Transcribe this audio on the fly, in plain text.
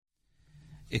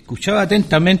Escuchaba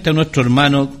atentamente a nuestro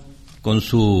hermano con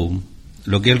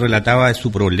lo que él relataba de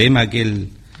su problema que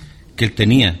él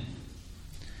tenía.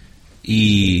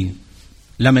 Y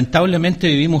lamentablemente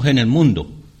vivimos en el mundo.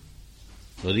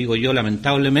 Lo digo yo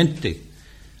lamentablemente,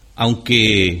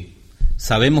 aunque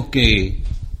sabemos que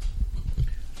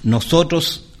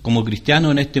nosotros como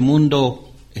cristianos en este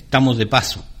mundo estamos de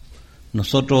paso.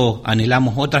 Nosotros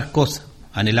anhelamos otras cosas,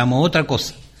 anhelamos otra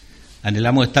cosa.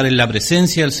 Anhelamos estar en la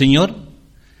presencia del Señor.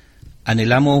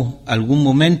 Anhelamos algún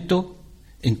momento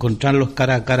encontrarlos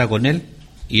cara a cara con Él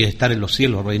y estar en los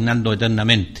cielos, reinando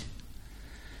eternamente.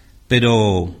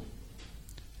 Pero,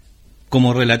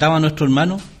 como relataba nuestro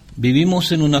hermano,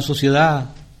 vivimos en una sociedad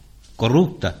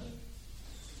corrupta.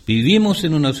 Vivimos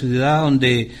en una sociedad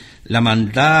donde la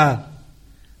maldad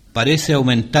parece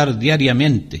aumentar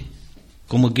diariamente,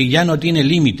 como que ya no tiene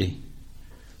límite.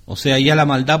 O sea, ya la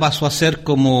maldad pasó a ser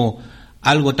como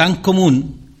algo tan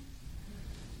común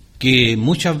que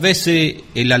muchas veces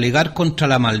el alegar contra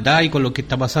la maldad y con lo que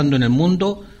está pasando en el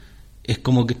mundo es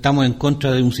como que estamos en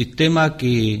contra de un sistema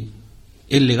que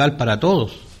es legal para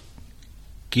todos,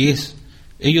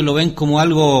 ellos lo ven como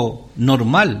algo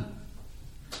normal.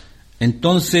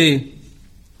 Entonces,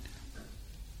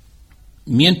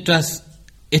 mientras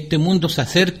este mundo se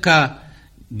acerca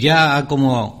ya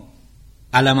como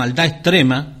a la maldad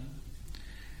extrema,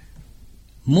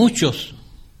 muchos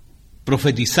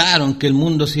profetizaron que el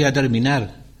mundo se iba a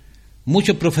terminar.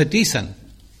 Muchos profetizan,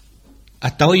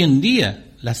 hasta hoy en día,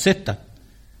 la secta,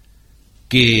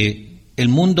 que el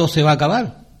mundo se va a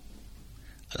acabar.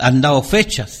 Han dado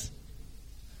fechas.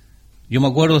 Yo me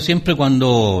acuerdo siempre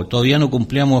cuando todavía no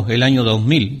cumplíamos el año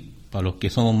 2000, para los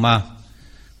que somos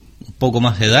un poco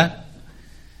más de edad,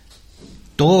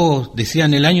 todos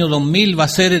decían el año 2000 va a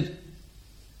ser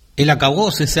el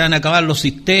acabose, se van a acabar los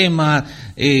sistemas,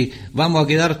 vamos a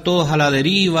quedar todos a la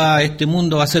deriva, este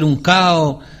mundo va a ser un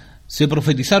caos. Se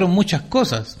profetizaron muchas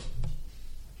cosas.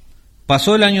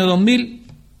 Pasó el año 2000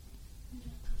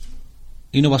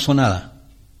 y no pasó nada.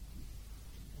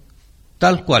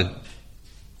 Tal cual.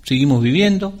 Seguimos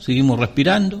viviendo, seguimos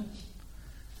respirando.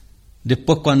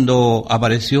 Después, cuando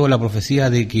apareció la profecía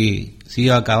de que se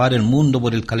iba a acabar el mundo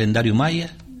por el calendario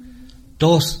maya,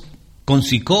 todos con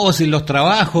psicosis, los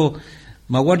trabajos,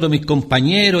 me acuerdo mis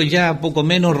compañeros ya poco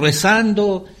menos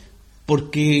rezando,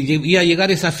 porque iba a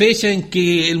llegar esa fecha en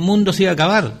que el mundo se iba a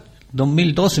acabar,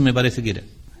 2012 me parece que era.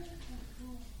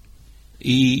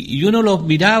 Y uno los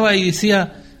miraba y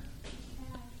decía,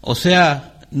 o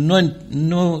sea,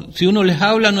 no, si uno les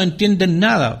habla no entienden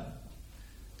nada,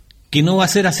 que no va a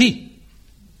ser así,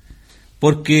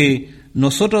 porque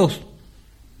nosotros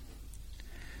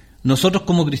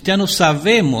como cristianos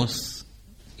sabemos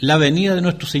la venida de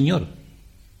nuestro Señor.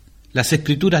 Las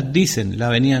Escrituras dicen la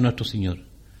venida de nuestro Señor.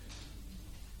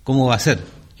 ¿Cómo va a ser?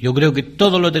 Yo creo que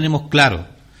todo lo tenemos claro.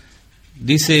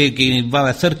 Dice que va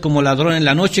a ser como ladrón en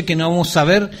la noche, que no vamos a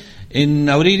ver en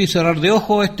abrir y cerrar de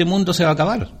ojos, este mundo se va a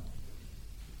acabar.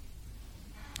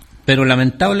 Pero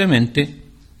lamentablemente,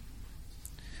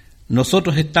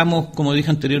 nosotros estamos, como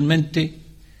dije anteriormente,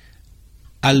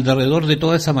 alrededor de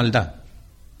toda esa maldad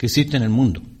que existe en el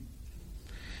mundo.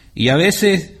 Y a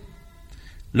veces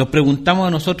nos preguntamos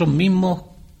a nosotros mismos,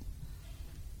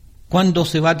 ¿cuándo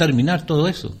se va a terminar todo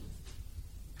eso?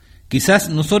 Quizás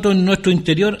nosotros en nuestro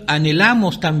interior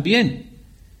anhelamos también,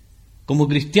 como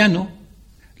cristianos,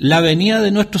 la venida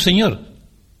de nuestro Señor.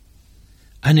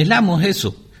 Anhelamos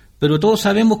eso, pero todos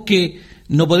sabemos que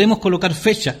no podemos colocar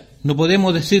fecha, no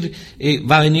podemos decir,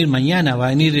 va a venir mañana, va a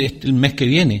venir el mes que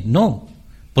viene. No,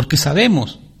 porque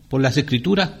sabemos por las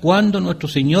Escrituras cuándo nuestro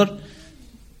Señor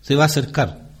se va a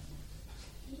acercar,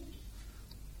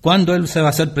 cuándo Él se va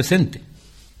a hacer presente.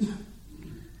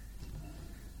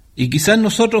 Y quizás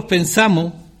nosotros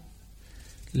pensamos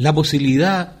la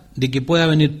posibilidad de que pueda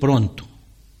venir pronto,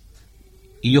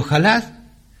 y ojalá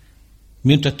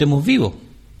mientras estemos vivos,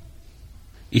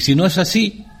 y si no es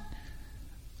así,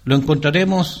 lo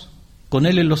encontraremos con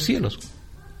Él en los cielos,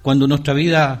 cuando nuestra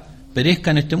vida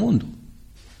perezca en este mundo.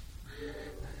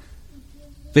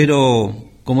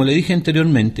 Pero, como le dije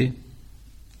anteriormente,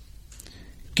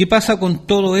 ¿qué pasa con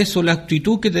todo eso, la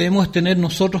actitud que debemos tener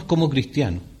nosotros como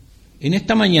cristianos? En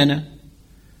esta mañana,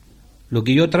 lo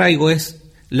que yo traigo es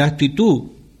la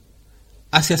actitud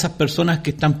hacia esas personas que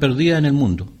están perdidas en el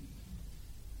mundo.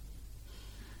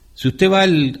 Si usted va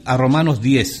a Romanos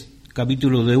 10,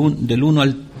 capítulo del 1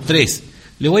 al 3,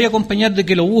 le voy a acompañar de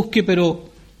que lo busque,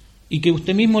 y que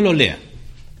usted mismo lo lea.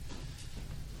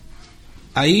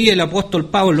 Ahí el apóstol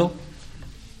Pablo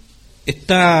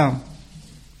está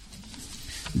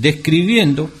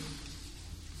describiendo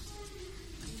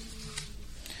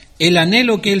el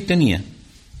anhelo que él tenía.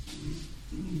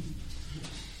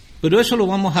 Pero eso lo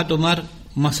vamos a tomar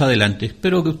más adelante.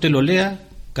 Espero que usted lo lea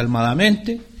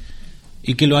calmadamente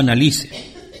y que lo analice.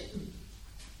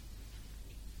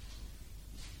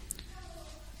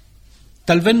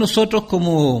 Tal vez nosotros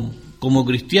como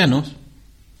cristianos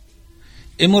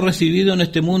hemos recibido en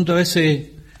este mundo a veces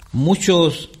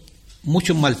muchos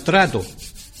maltratos.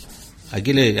 ¿A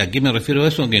qué me refiero a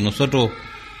eso? Que nosotros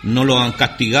no lo han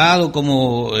castigado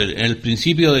como en el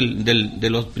principio de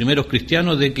los primeros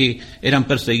cristianos, de que eran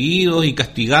perseguidos y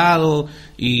castigados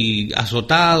y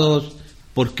azotados,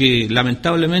 porque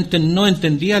lamentablemente no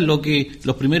entendían lo que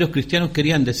los primeros cristianos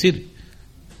querían decir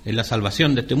en la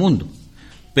salvación de este mundo.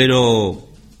 Pero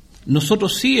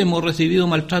nosotros sí hemos recibido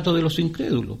maltrato de los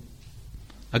incrédulos.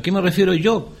 ¿A qué me refiero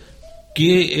yo?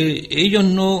 Que ellos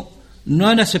no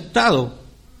han aceptado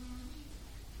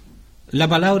la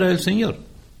palabra del Señor.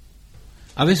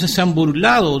 A veces se han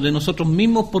burlado de nosotros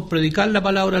mismos por predicar la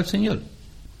palabra del Señor,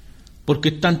 porque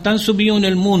están tan sumidos en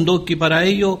el mundo que para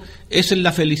ellos esa es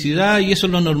la felicidad y eso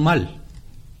es lo normal.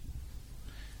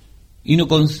 Y no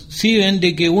conciben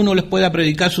de que uno les pueda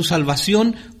predicar su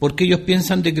salvación, porque ellos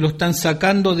piensan de que lo están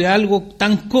sacando de algo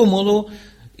tan cómodo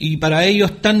y para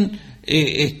ellos tan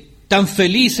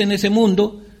feliz en ese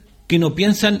mundo, que no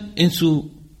piensan en su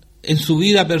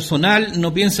vida personal,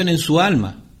 no piensan en su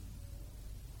alma.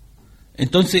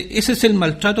 Entonces, ese es el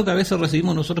maltrato que a veces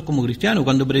recibimos nosotros como cristianos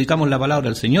cuando predicamos la palabra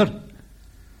del Señor.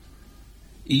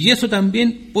 Y eso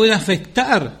también puede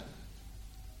afectar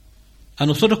a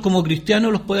nosotros como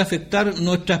cristianos, los puede afectar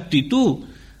nuestra actitud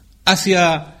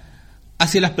hacia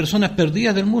las personas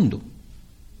perdidas del mundo.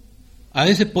 A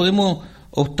veces podemos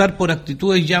optar por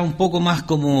actitudes ya un poco más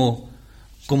como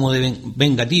de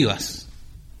vengativas.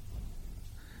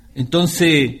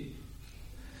 Entonces,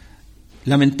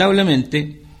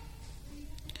 lamentablemente,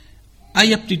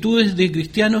 hay actitudes de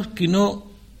cristianos que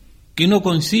no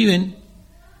conciben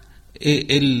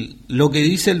lo que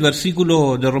dice el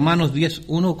versículo de Romanos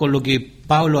 10:1 con lo que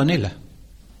Pablo anhela.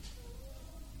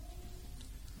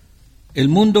 El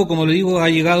mundo, como le digo, ha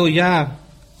llegado ya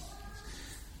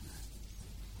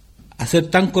a ser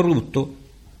tan corrupto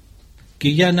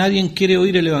que ya nadie quiere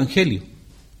oír el Evangelio.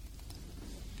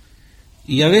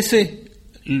 Y a veces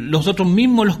nosotros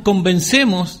mismos los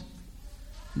convencemos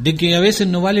de que a veces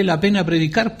no vale la pena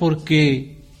predicar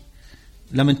porque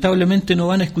lamentablemente no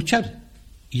van a escuchar.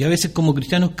 Y a veces como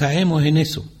cristianos caemos en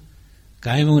eso,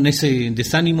 caemos en ese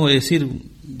desánimo de decir,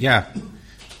 ya,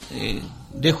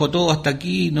 dejo todo hasta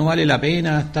aquí, no vale la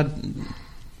pena estar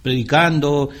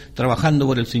predicando, trabajando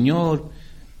por el Señor,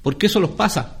 porque eso nos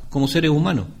pasa como seres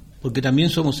humanos, porque también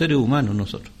somos seres humanos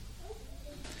nosotros.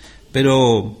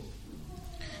 Pero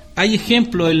hay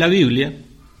ejemplos en la Biblia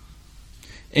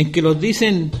en que nos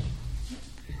dicen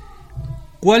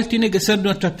cuál tiene que ser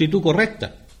nuestra actitud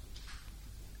correcta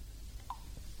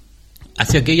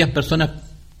hacia aquellas personas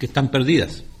que están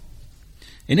perdidas.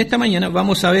 En esta mañana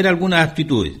vamos a ver algunas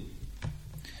actitudes.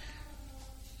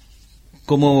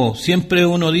 Como siempre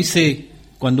uno dice,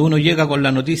 cuando uno llega con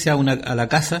la noticia a la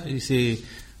casa, dice,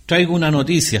 traigo una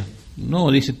noticia.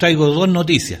 No, dice, traigo 2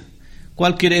 noticias.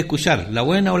 ¿Cuál quieres escuchar, la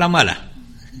buena o la mala?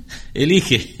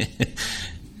 Elige.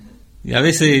 Y a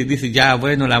veces dice, ya,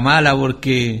 bueno, la mala,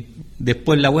 porque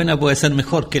después la buena puede ser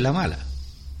mejor que la mala.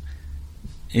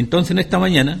 Entonces, en esta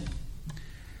mañana,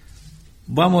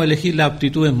 vamos a elegir las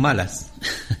aptitudes malas,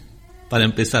 para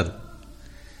empezar.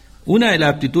 Una de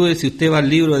las aptitudes, si usted va al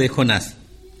libro de Jonás.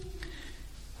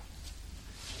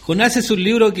 Jonás es un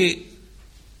libro que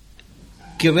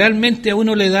realmente a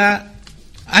uno le da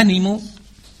ánimo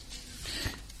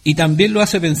y también lo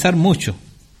hace pensar mucho.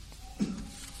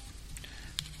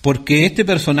 Porque este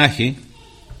personaje,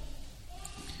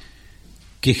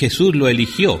 que Jesús lo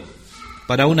eligió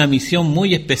para una misión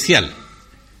muy especial,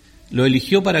 lo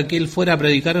eligió para que él fuera a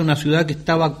predicar en una ciudad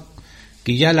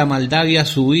que ya la maldad había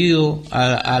subido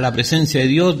a la presencia de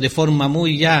Dios de forma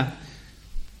muy ya,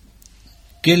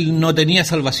 que él no tenía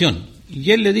salvación. Y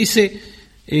él le dice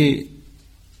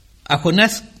a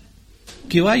Jonás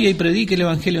que vaya y predique el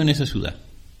Evangelio en esa ciudad.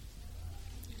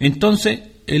 Entonces,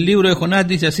 el libro de Jonás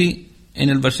dice así, en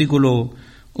el versículo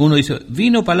 1 dice,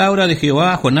 vino palabra de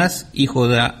Jehová a Jonás, hijo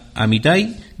de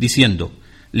Amitai, diciendo,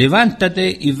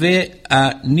 levántate y ve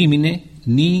a Nínive,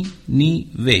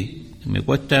 me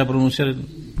cuesta pronunciar,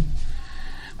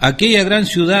 aquella gran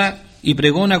ciudad, y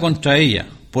pregona contra ella,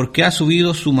 porque ha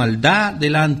subido su maldad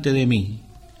delante de mí.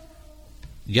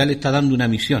 Ya le está dando una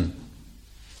misión.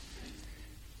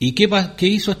 ¿Y qué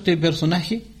hizo este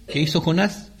personaje? ¿Qué hizo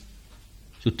Jonás?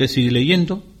 Si usted sigue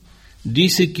leyendo,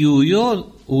 dice que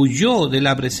huyó de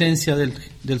la presencia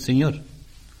del Señor.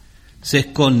 Se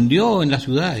escondió en las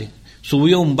ciudades,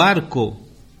 subió a un barco,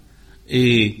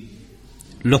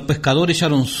 los pescadores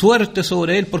echaron suerte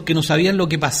sobre él porque no sabían lo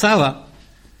que pasaba,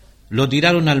 lo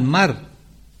tiraron al mar,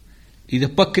 y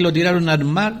después que lo tiraron al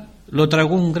mar, lo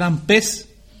tragó un gran pez,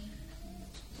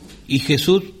 y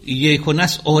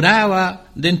Jonás oraba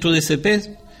dentro de ese pez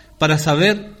para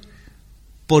saber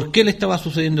por qué le estaba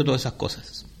sucediendo todas esas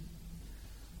cosas.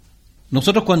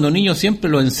 Nosotros cuando niños siempre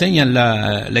lo enseñan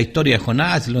la historia de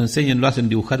Jonás, lo hacen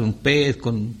dibujar un pez,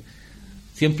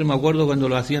 siempre me acuerdo cuando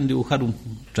lo hacían dibujar un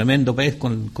tremendo pez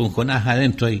con Jonás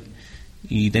adentro ahí,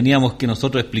 y teníamos que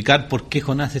nosotros explicar por qué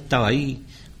Jonás estaba ahí,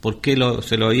 por qué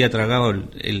se lo había tragado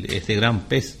ese gran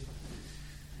pez.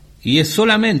 Y es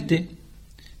solamente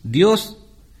Dios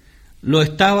lo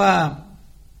estaba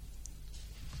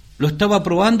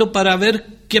probando para ver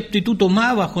qué actitud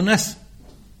tomaba Jonás.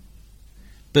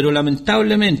 Pero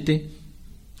lamentablemente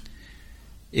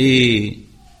él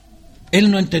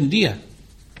no entendía.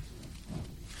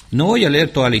 No voy a leer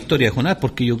toda la historia de Jonás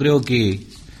porque yo creo que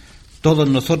todos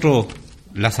nosotros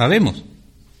la sabemos.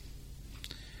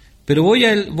 Pero voy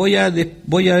a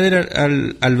ver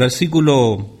al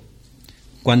versículo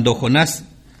cuando Jonás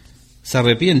se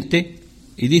arrepiente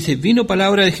y dice: vino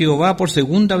palabra de Jehová por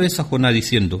segunda vez a Jonás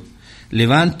diciendo: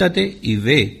 levántate y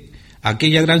ve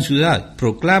aquella gran ciudad,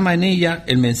 proclama en ella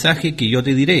el mensaje que yo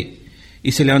te diré.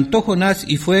 Y se levantó Jonás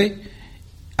y fue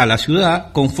a la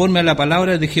ciudad conforme a la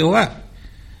palabra de Jehová.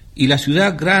 Y la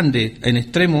ciudad grande en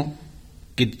extremo,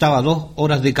 que estaba a 2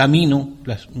 horas de camino,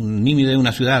 Nínive,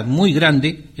 una ciudad muy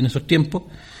grande en esos tiempos,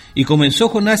 y comenzó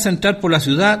Jonás a entrar por la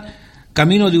ciudad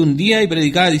camino de un día y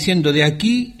predicaba diciendo: de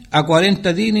aquí a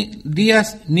 40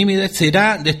 días Nínive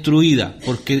será destruida,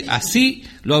 porque así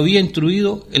lo había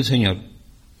instruido el Señor.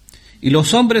 Y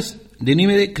los hombres de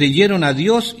Nínive creyeron a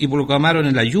Dios y proclamaron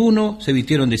el ayuno, se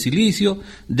vistieron de cilicio,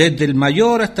 desde el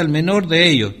mayor hasta el menor de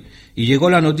ellos. Y llegó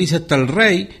la noticia hasta el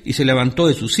rey, y se levantó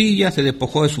de su silla, se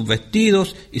despojó de sus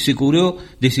vestidos, y se cubrió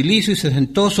de cilicio y se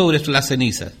sentó sobre las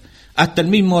cenizas. Hasta el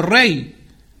mismo rey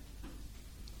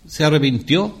se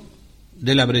arrepintió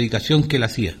de la predicación que él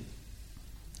hacía.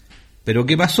 Pero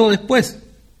 ¿qué pasó después?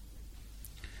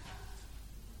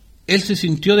 Él se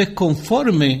sintió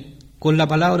desconforme con la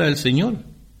palabra del Señor.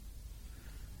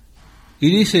 Y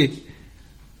dice: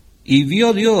 y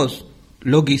vio Dios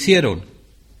lo que hicieron,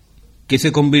 que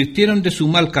se convirtieron de su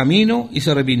mal camino y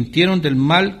se arrepintieron del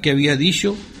mal que había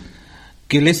dicho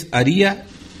que les haría,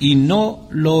 y no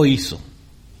lo hizo.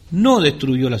 No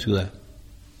destruyó la ciudad.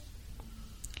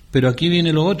 Pero aquí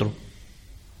viene lo otro.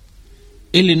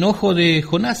 El enojo de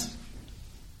Jonás.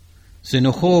 Se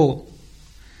enojó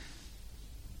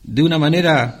de una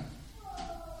manera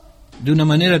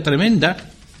tremenda,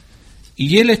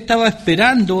 y él estaba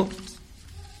esperando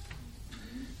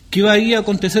qué iba a ir a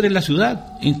acontecer en la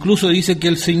ciudad. Incluso dice que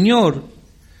el Señor,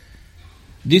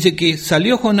 dice que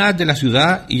salió Jonás de la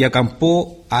ciudad y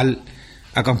acampó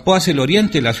hacia el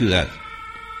oriente de la ciudad,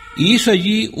 y hizo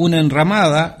allí una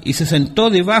enramada y se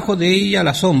sentó debajo de ella a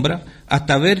la sombra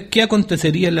hasta ver qué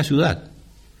acontecería en la ciudad.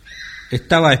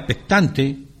 Estaba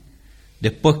expectante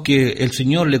después que el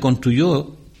Señor le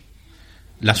construyó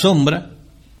la sombra,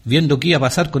 viendo qué iba a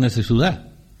pasar con esa ciudad.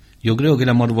 Yo creo que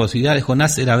la morbosidad de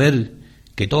Jonás era ver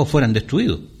que todos fueran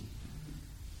destruidos.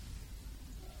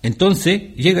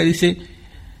 Entonces llega y dice: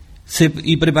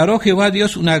 y preparó Jehová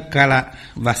Dios una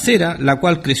calabacera, la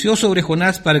cual creció sobre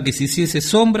Jonás para que se hiciese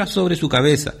sombra sobre su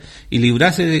cabeza y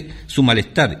librase de su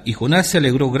malestar. Y Jonás se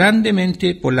alegró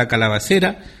grandemente por la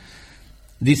calabacera.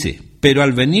 Dice: pero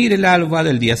al venir el alba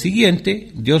del día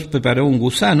siguiente, Dios preparó un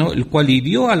gusano, el cual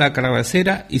hirió a la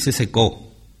calabacera y se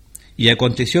secó. Y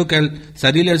aconteció que al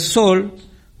salir el sol,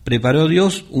 preparó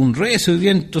Dios un recio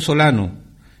viento solano,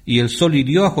 y el sol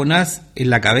hirió a Jonás en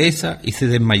la cabeza y se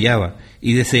desmayaba,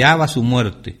 y deseaba su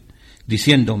muerte,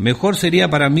 diciendo: mejor sería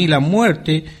para mí la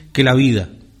muerte que la vida.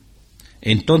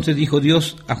 Entonces dijo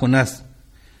Dios a Jonás: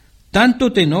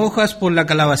 ¿tanto te enojas por la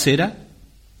calabacera?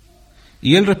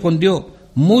 Y él respondió: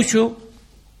 mucho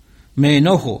me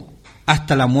enojo,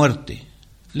 hasta la muerte.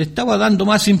 Le estaba dando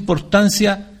más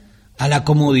importancia a la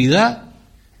comodidad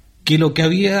que lo que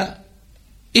había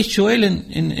hecho él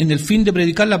en el fin de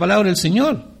predicar la palabra del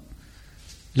Señor.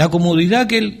 La comodidad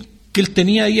que él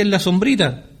tenía ahí en la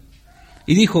sombrita.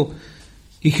 Y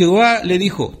Jehová le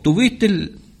dijo: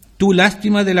 ¿tuviste tu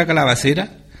lástima de la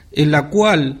calabacera, en la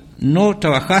cual no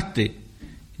trabajaste,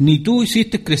 ni tú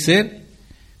hiciste crecer,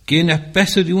 que en el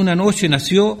espacio de una noche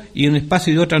nació y en el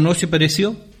espacio de otra noche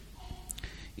pereció?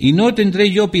 Y no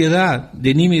tendré yo piedad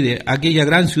de Nínive, aquella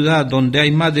gran ciudad donde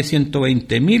hay más de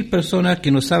 120,000 personas que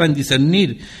no saben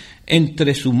discernir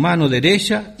entre su mano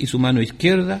derecha y su mano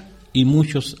izquierda, y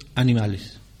muchos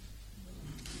animales.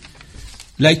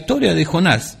 La historia de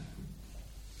Jonás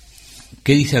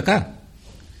 ¿Qué dice acá?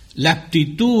 La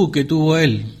actitud que tuvo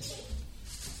él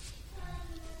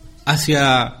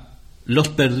hacia los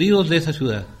perdidos de esa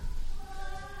ciudad.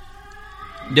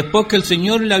 Después que el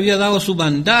Señor le había dado su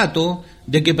mandato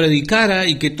de que predicara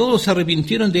y que todos se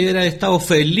arrepintieron, de haber estado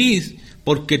feliz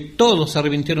porque todos se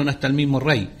arrepintieron hasta el mismo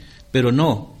rey. Pero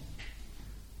no.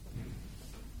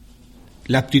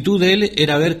 La actitud de él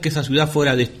era ver que esa ciudad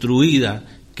fuera destruida,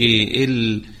 que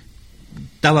él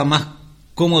estaba más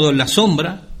cómodo en la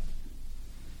sombra.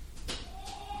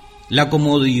 La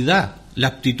comodidad, la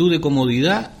actitud de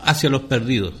comodidad hacia los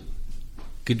perdidos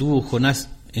que tuvo Jonás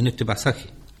en este pasaje.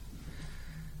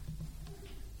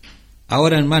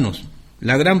 Ahora, hermanos,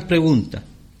 la gran pregunta: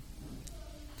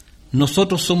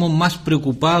 ¿nosotros somos más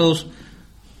preocupados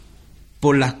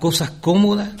por las cosas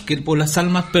cómodas que por las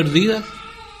almas perdidas?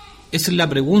 Esa es la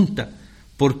pregunta,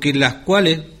 porque las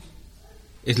cuales,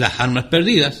 es las almas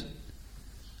perdidas,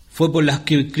 fue por las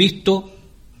que Cristo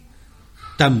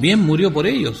también murió por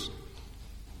ellos.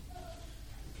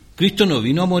 Cristo no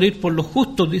vino a morir por los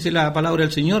justos, dice la palabra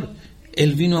del Señor.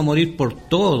 Él vino a morir por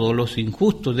todos los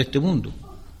injustos de este mundo,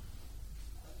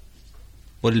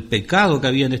 por el pecado que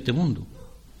había en este mundo.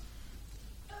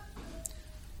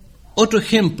 Otro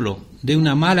ejemplo de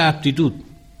una mala actitud.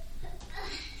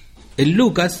 En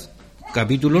Lucas,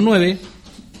 capítulo 9,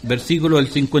 versículos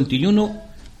del 51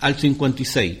 al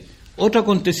 56. Otro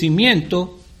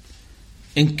acontecimiento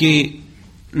en que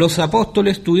los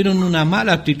apóstoles tuvieron una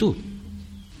mala actitud.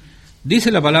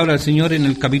 Dice la palabra del Señor en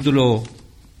el capítulo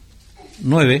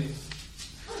 9,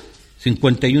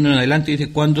 51 en adelante,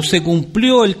 dice: cuando se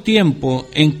cumplió el tiempo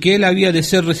en que él había de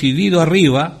ser recibido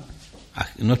arriba, a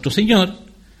nuestro Señor,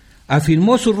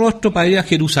 afirmó su rostro para ir a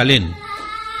Jerusalén.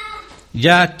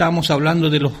 Ya estamos hablando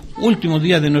de los últimos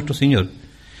días de nuestro Señor.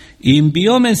 Y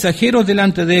envió mensajeros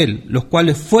delante de él, los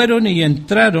cuales fueron y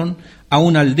entraron a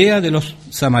una aldea de los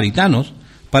samaritanos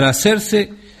para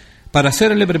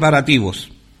hacerle preparativos.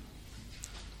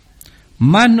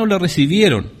 Mas no lo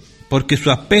recibieron, porque su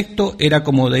aspecto era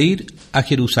como de ir a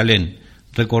Jerusalén.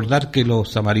 Recordar que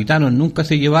los samaritanos nunca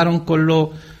se llevaron con los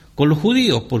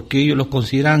judíos, porque ellos los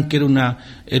consideraban que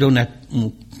era una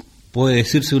puede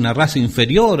decirse una raza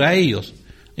inferior a ellos,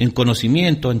 en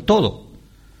conocimiento, en todo.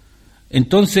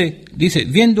 Entonces, dice,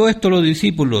 viendo esto los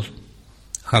discípulos,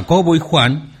 Jacobo y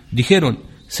Juan, dijeron: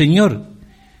 Señor,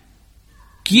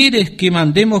 ¿quieres que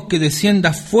mandemos que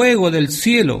descienda fuego del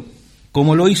cielo,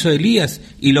 como lo hizo Elías,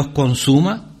 y los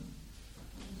consuma?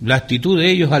 La actitud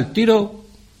de ellos al tiro,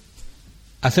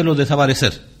 hacerlos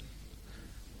desaparecer.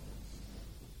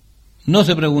 No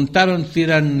se preguntaron si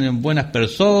eran buenas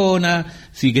personas,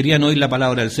 si querían oír la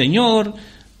palabra del Señor,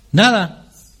 nada.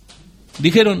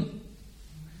 Dijeron,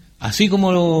 así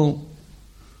como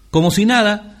si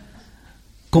nada,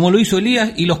 como lo hizo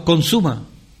Elías, y los consuma.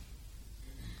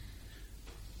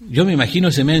 Yo me imagino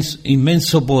ese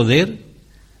inmenso poder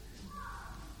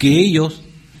que ellos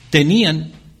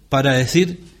tenían para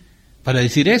decir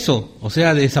eso, o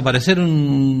sea, de desaparecer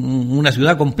una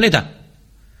ciudad completa.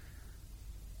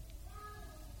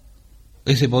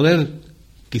 Ese poder,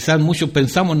 quizás muchos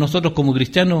pensamos nosotros como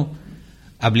cristianos,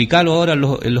 aplicarlo ahora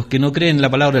en los que no creen en la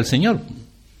palabra del Señor,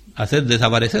 hacer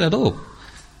desaparecer a todos.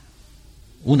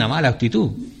 Una mala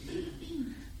actitud.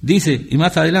 Dice, y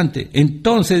más adelante,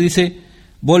 entonces dice,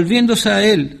 volviéndose a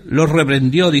él, los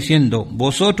reprendió diciendo: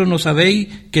 vosotros no sabéis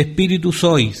qué espíritu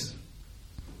sois.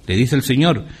 Le dice el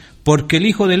Señor: porque el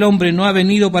Hijo del Hombre no ha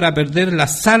venido para perder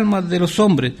las almas de los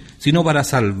hombres, sino para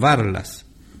salvarlas.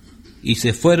 Y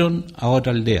se fueron a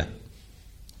otra aldea.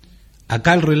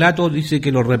 Acá el relato dice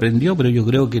que lo reprendió, pero yo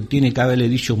creo que tiene que haberle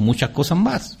dicho muchas cosas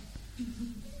más.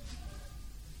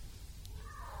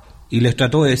 Y les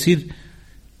trató de decir: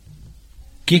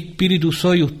 ¿qué espíritu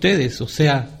sois ustedes? O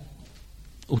sea,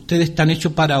 ustedes están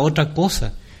hechos para otra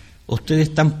cosa. Ustedes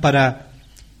están para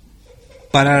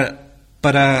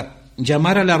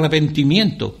llamar al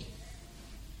arrepentimiento,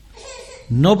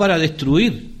 no para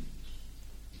destruir.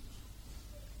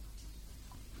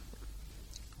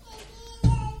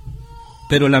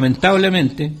 Pero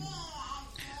lamentablemente,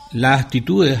 las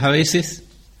actitudes a veces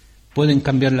pueden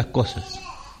cambiar las cosas.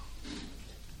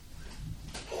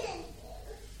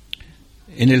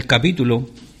 En el capítulo,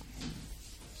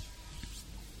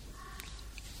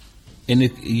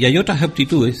 y hay otras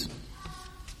actitudes,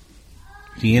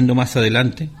 siguiendo más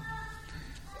adelante.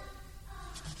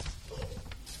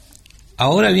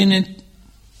 Ahora viene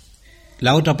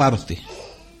la otra parte.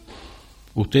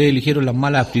 Ustedes eligieron las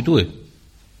malas actitudes.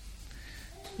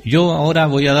 Yo ahora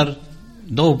voy a dar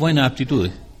dos buenas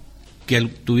actitudes que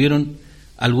tuvieron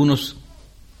algunos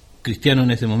cristianos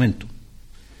en ese momento.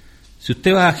 Si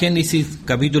usted va a Génesis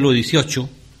capítulo 18,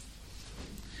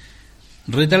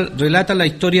 relata la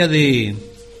historia de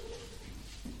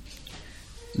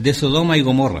Sodoma y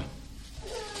Gomorra.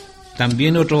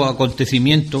 También otro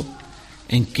acontecimiento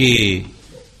en que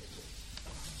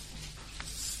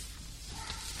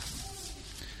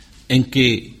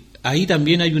ahí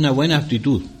también hay una buena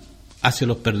actitud hacia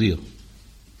los perdidos.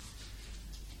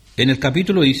 En el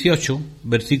capítulo 18,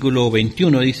 versículo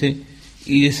 21 dice: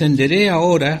 y descenderé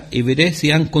ahora y veré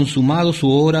si han consumado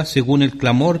su obra según el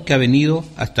clamor que ha venido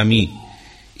hasta mí.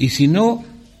 Y si no,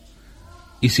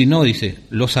 dice,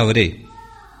 lo sabré.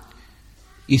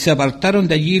 Y se apartaron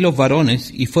de allí los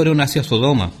varones y fueron hacia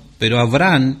Sodoma, pero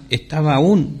Abraham estaba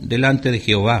aún delante de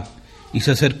Jehová. Y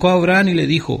se acercó a Abraham y le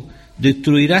dijo: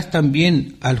 ¿destruirás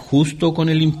también al justo con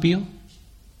el impío?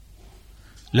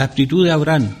 La actitud de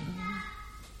Abraham,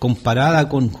 comparada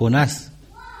con Jonás,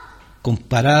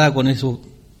 comparada con esos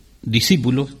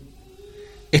discípulos,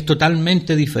 es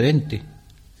totalmente diferente.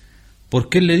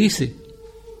 Porque él le dice: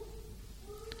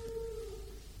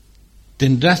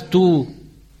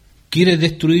 ¿quieres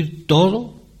destruir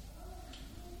todo?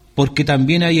 Porque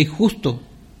también hay injustos.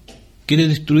 ¿Quieres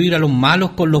destruir a los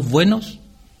malos con los buenos?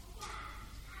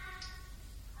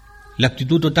 La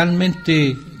actitud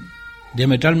totalmente,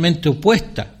 diametralmente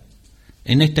opuesta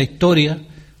en esta historia,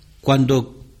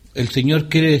 cuando el Señor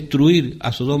quiere destruir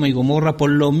a Sodoma y Gomorra por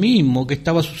lo mismo que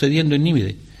estaba sucediendo en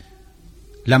Nínive.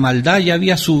 La maldad ya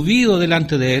había subido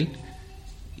delante de él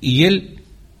y él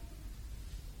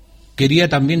quería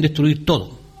también destruir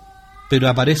todo. Pero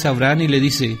aparece Abraham y le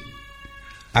dice: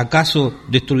 ¿acaso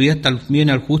destruirás también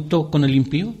al justo con el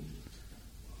impío?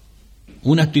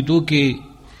 Una actitud que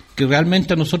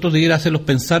realmente a nosotros debiera hacerlos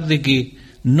pensar de que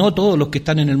no todos los que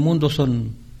están en el mundo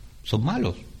son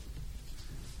malos.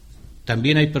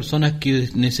 También hay personas que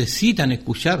necesitan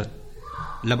escuchar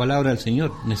la palabra del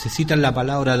Señor, necesitan la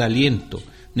palabra de aliento,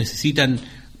 necesitan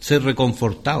ser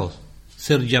reconfortados,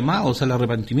 ser llamados al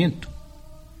arrepentimiento.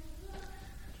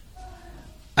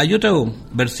 Hay otro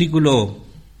versículo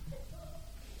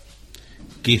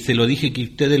que se lo dije que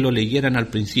ustedes lo leyeran al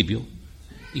principio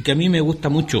y que a mí me gusta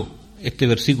mucho este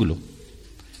versículo,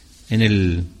 en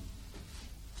el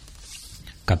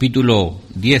capítulo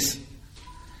 10,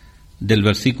 del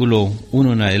versículo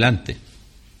 1 en adelante.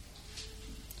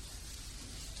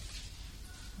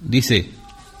 Dice: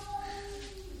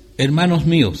 hermanos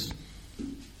míos,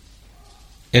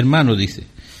 dice,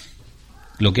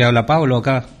 lo que habla Pablo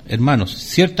acá, hermanos,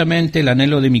 ciertamente el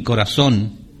anhelo de mi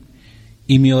corazón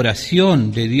y mi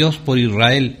oración de Dios por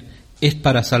Israel es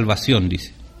para salvación,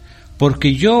 dice,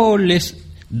 porque yo les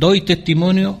doy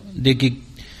testimonio de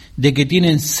que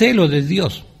tienen celo de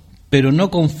Dios, pero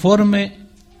no conforme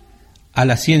a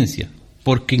la ciencia,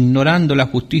 porque ignorando la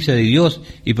justicia de Dios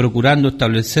y procurando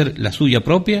establecer la suya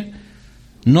propia,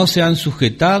 no se han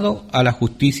sujetado a la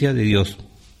justicia de Dios.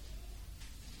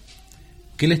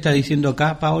 ¿Qué le está diciendo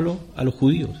acá Pablo a los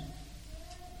judíos?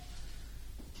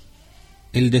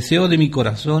 El deseo de mi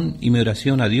corazón y mi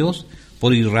oración a Dios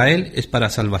por Israel es para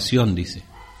salvación, dice,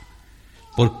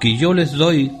 porque yo les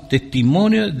doy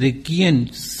testimonio de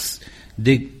que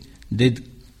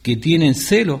tienen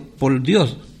celo por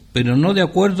Dios, pero no de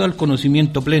acuerdo al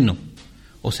conocimiento pleno.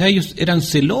 O sea, ellos eran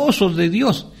celosos de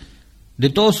Dios, de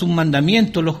todos sus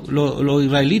mandamientos, los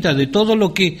israelitas, de todo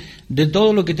lo que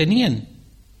tenían,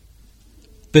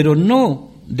 pero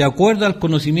no de acuerdo al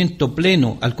conocimiento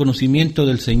pleno, al conocimiento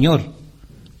del Señor,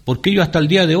 porque ellos hasta el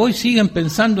día de hoy siguen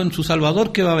pensando en su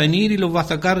Salvador que va a venir y los va a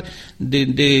sacar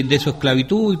de su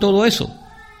esclavitud y todo eso.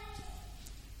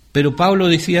 Pero Pablo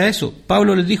decía eso,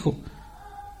 Pablo les dijo,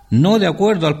 no de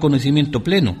acuerdo al conocimiento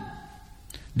pleno.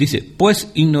 Dice,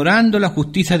 pues ignorando la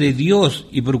justicia de Dios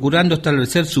y procurando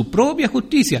establecer su propia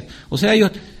justicia. O sea,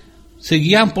 ellos se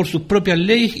guían por sus propias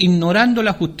leyes ignorando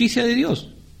la justicia de Dios.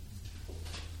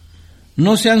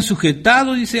 No se han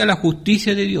sujetado, dice, a la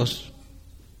justicia de Dios.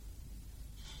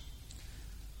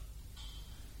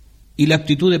 Y la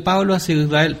actitud de Pablo hacia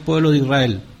Israel, pueblo de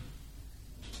Israel,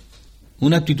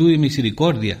 una actitud de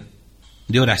misericordia,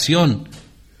 de oración.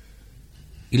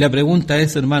 Y la pregunta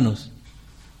es, hermanos,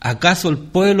 ¿acaso el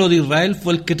pueblo de Israel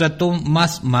fue el que trató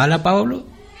más mal a Pablo?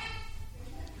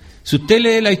 Si usted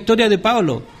lee la historia de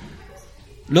Pablo,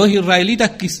 los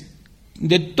israelitas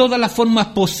de todas las formas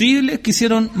posibles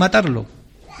quisieron matarlo.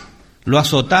 Lo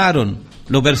azotaron,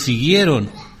 lo persiguieron,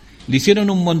 le hicieron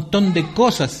un montón de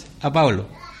cosas a Pablo.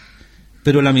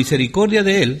 Pero la misericordia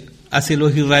de él hacia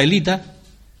los israelitas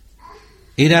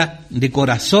era de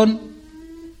corazón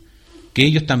que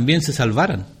ellos también se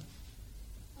salvaran,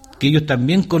 que ellos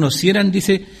también conocieran,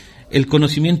 dice, el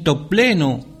conocimiento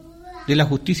pleno de la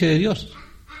justicia de Dios.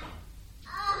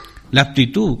 La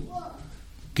actitud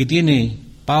que tiene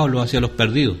Pablo hacia los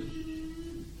perdidos.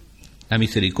 la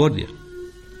misericordia.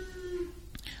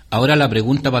 Ahora la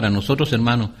pregunta para nosotros,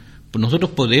 hermanos,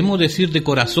 nosotros podemos decir de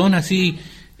corazón así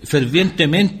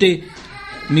fervientemente,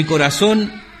 mi corazón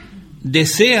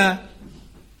desea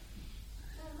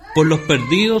por los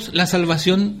perdidos la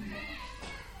salvación.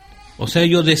 O sea,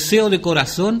 yo deseo de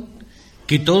corazón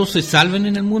que todos se salven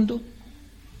en el mundo.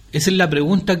 Esa es la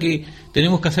pregunta que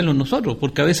tenemos que hacernos nosotros,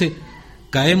 porque a veces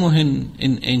caemos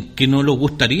en que nos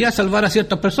gustaría salvar a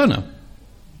ciertas personas.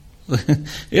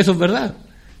 Eso es verdad.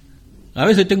 A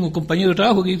veces tengo un compañero de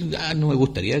trabajo que dice, no me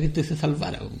gustaría que este se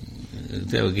salvara. O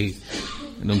sea, que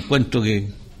lo encuentro que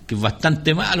es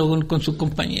bastante malo con sus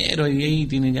compañeros, y ahí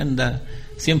tiene que andar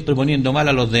siempre poniendo mal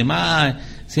a los demás,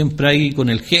 siempre ahí con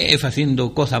el jefe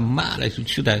haciendo cosas malas. Y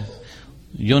chuta,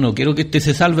 yo no quiero que este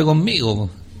se salve conmigo.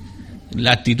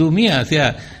 La actitud mía, o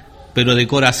sea, pero de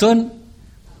corazón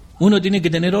uno tiene que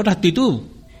tener otra actitud,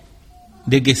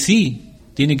 de que sí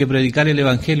tiene que predicar el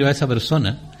evangelio a esa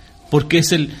persona, porque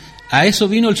a eso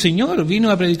vino el Señor, vino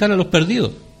a predicar a los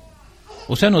perdidos.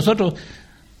 O sea, nosotros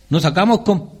nos sacamos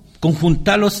con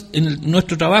juntarlos en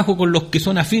nuestro trabajo con los que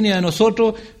son afines a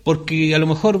nosotros, porque a lo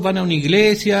mejor van a una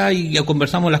iglesia y ya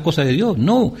conversamos las cosas de Dios.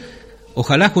 No,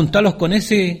 ojalá juntarlos con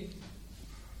ese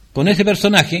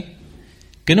personaje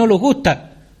que no los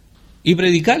gusta y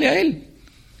predicarle a él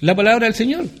la palabra del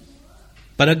Señor,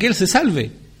 para que él se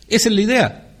salve. Esa es la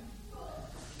idea,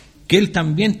 que él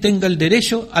también tenga el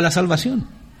derecho a la salvación.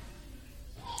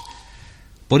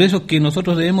 Por eso es que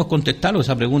nosotros debemos contestar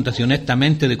esa pregunta, si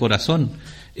honestamente de corazón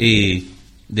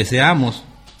deseamos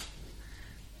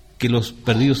que los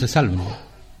perdidos se salven.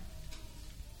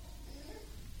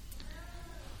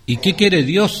 ¿Y qué quiere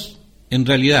Dios en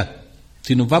realidad?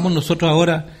 Si nos vamos nosotros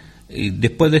ahora,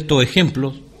 después de estos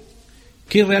ejemplos,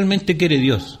 ¿qué realmente quiere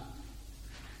Dios?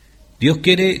 Dios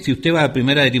quiere, si usted va a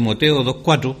 1 de Timoteo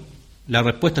 2:4, la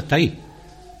respuesta está ahí.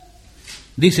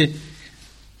 Dice,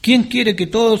 ¿quién quiere que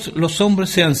todos los hombres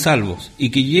sean salvos y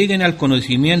que lleguen al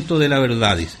conocimiento de la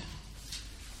verdad? Dice.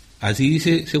 Así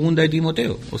dice 2 de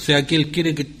Timoteo. O sea que Él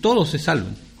quiere que todos se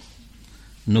salven.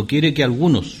 No quiere que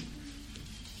algunos.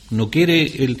 No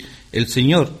quiere el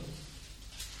Señor.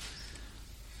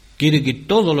 Quiere que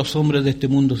todos los hombres de este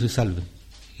mundo se salven.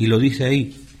 Y lo dice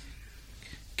ahí.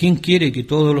 ¿Quién quiere que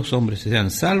todos los hombres sean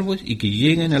salvos y que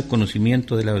lleguen al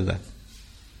conocimiento de la verdad?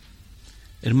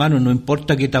 Hermanos, no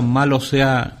importa que tan malo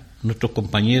sea nuestros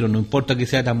compañeros, no importa que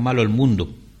sea tan malo el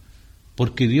mundo,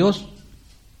 porque Dios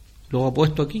lo ha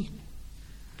puesto aquí.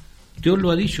 Dios lo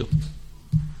ha dicho.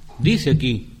 Dice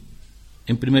aquí,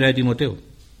 en 1 de Timoteo,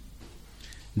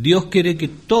 Dios quiere que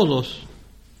todos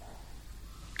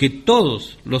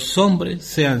los hombres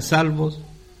sean salvos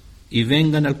y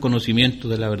vengan al conocimiento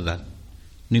de la verdad.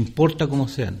 No importa cómo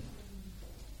sean.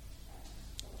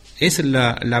 Esa es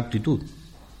la aptitud.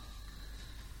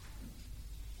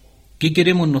 ¿Qué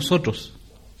queremos nosotros?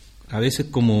 A veces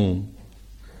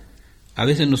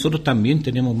nosotros también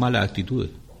tenemos malas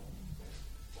actitudes.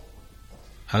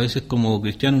 A veces como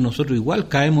cristianos nosotros igual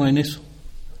caemos en eso.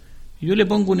 Yo le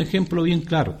pongo un ejemplo bien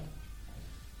claro.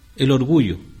 El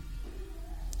orgullo,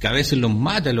 que a veces los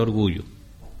mata el orgullo.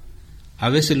 A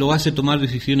veces lo hace tomar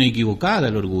decisiones equivocadas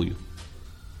el orgullo.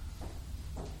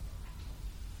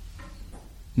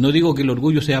 No digo que el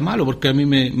orgullo sea malo, porque a mí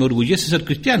me orgullece ser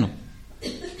cristiano.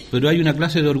 Pero hay una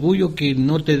clase de orgullo que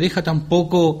no te deja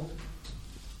tampoco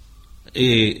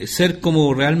ser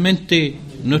como realmente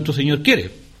nuestro Señor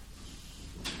quiere.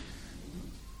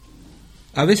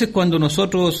 A veces cuando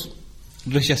nosotros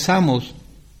rechazamos,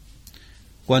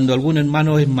 cuando algún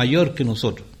hermano es mayor que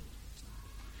nosotros,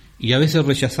 y a veces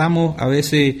rechazamos,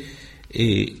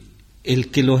 el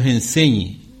que los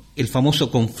enseñe, el famoso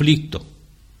conflicto.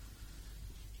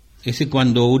 Ese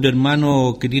cuando un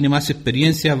hermano que tiene más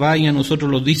experiencia va y a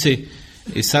nosotros nos dice,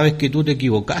 sabes que tú te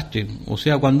equivocaste. O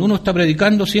sea, cuando uno está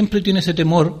predicando siempre tiene ese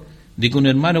temor de que un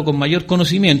hermano con mayor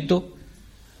conocimiento,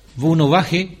 uno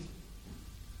baje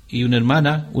y un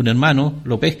hermano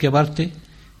lo pesque aparte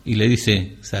y le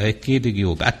dice, ¿sabes qué? Te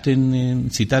equivocaste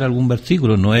en citar algún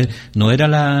versículo, no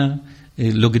era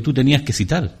lo que tú tenías que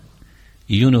citar.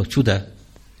 Y uno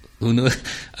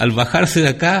al bajarse de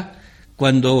acá,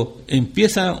 cuando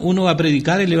empieza uno a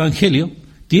predicar el evangelio,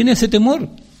 tiene ese temor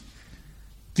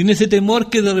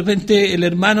que de repente el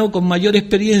hermano con mayor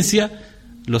experiencia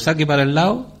lo saque para el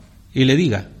lado y le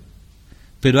diga.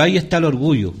 Pero ahí está el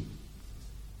orgullo.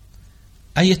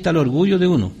 Ahí está el orgullo de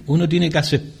uno. Uno tiene que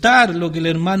aceptar lo que el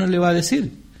hermano le va a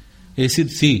decir. Es decir,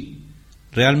 sí,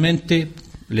 realmente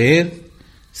leer,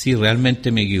 sí,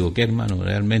 realmente me equivoqué, hermano,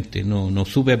 realmente no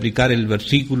supe aplicar el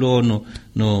versículo,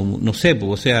 no sé,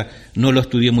 o sea, no lo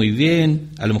estudié muy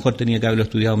bien, a lo mejor tenía que haberlo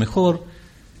estudiado mejor.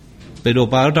 pero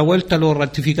para otra vuelta lo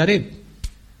ratificaré,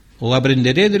 o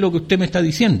aprenderé de lo que usted me está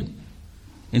diciendo.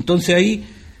 Entonces ahí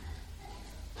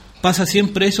pasa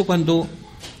siempre eso cuando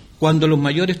los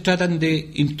mayores tratan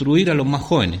de instruir a los más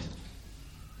jóvenes.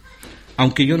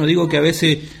 Aunque yo no digo que a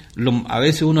veces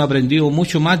uno ha aprendido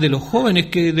mucho más de los jóvenes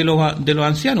que de los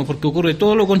ancianos, porque ocurre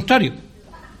todo lo contrario.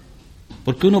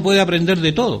 Porque uno puede aprender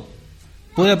de todo.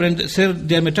 Puede ser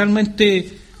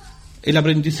diametralmente, el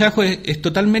aprendizaje es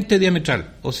totalmente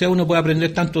diametral. O sea, uno puede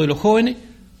aprender tanto de los jóvenes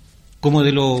como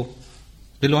de los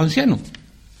ancianos.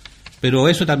 Pero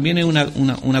eso también es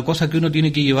una cosa que uno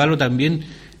tiene que llevarlo también,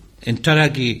 entrar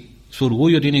a que su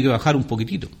orgullo tiene que bajar un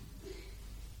poquitito.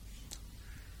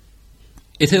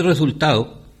 Ese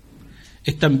resultado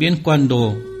es también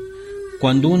cuando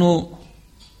uno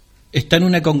está en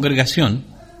una congregación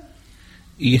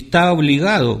y está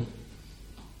obligado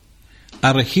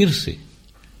a regirse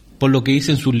por lo que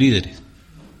dicen sus líderes.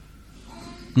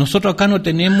 Nosotros acá no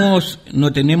tenemos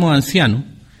ancianos,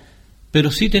 pero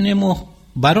sí tenemos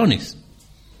varones,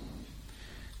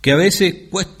 que a veces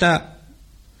cuesta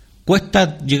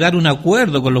llegar a un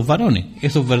acuerdo con los varones,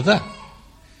 eso es verdad.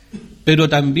 Pero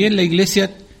también la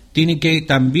iglesia tiene que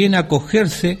también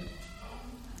acogerse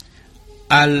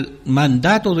al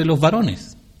mandato de los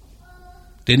varones,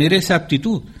 tener esa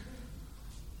actitud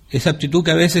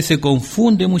que a veces se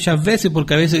confunde muchas veces,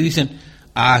 porque a veces dicen,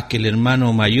 que el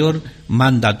hermano mayor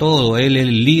manda todo, él es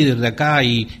el líder de acá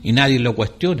y nadie lo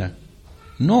cuestiona.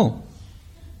 No.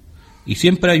 Y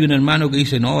siempre hay un hermano que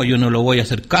dice, no, yo no lo voy a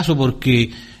hacer caso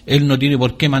porque él no tiene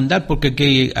por qué mandar, porque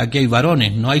aquí hay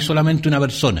varones, no hay solamente una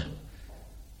persona.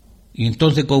 Y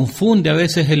entonces confunde a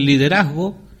veces el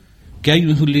liderazgo, que hay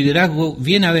un liderazgo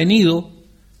bien avenido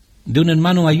de un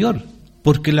hermano mayor,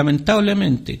 porque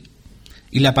lamentablemente,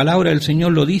 y la palabra del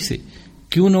Señor lo dice,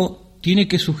 que uno tiene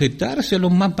que sujetarse a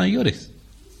los más mayores.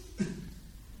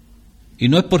 Y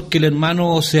no es porque el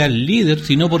hermano sea el líder,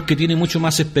 sino porque tiene mucho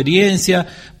más experiencia,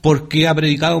 porque ha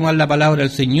predicado más la palabra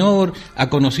del Señor, ha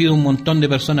conocido un montón de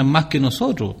personas más que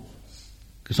nosotros,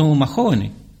 que somos más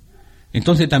jóvenes.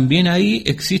 Entonces también ahí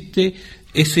existe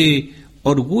ese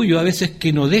orgullo a veces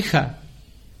que no deja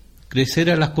crecer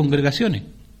a las congregaciones.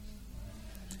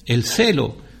 El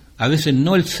celo, a veces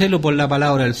no el celo por la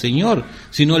palabra del Señor,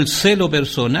 sino el celo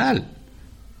personal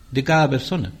de cada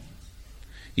persona.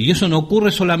 Y eso no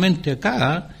ocurre solamente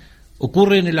acá,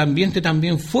 ocurre en el ambiente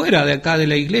también fuera de acá de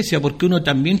la iglesia, porque uno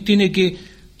también tiene que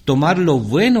tomar lo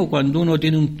bueno cuando uno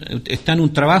está en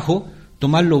un trabajo,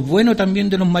 tomar lo bueno también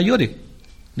de los mayores,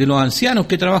 de los ancianos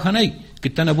que trabajan ahí, que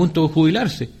están a punto de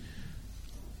jubilarse.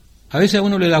 A veces a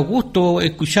uno le da gusto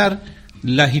escuchar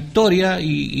las historias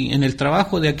y en el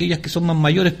trabajo de aquellas que son más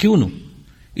mayores que uno,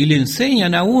 y le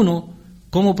enseñan a uno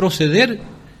cómo proceder,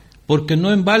 porque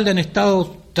no en balde han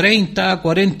estado 30,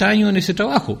 40 años en ese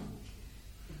trabajo.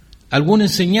 Alguna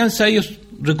enseñanza ellos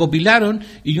recopilaron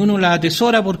y uno la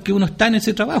atesora porque uno está en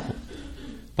ese trabajo,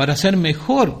 para ser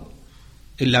mejor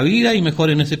en la vida y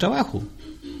mejor en ese trabajo.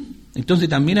 Entonces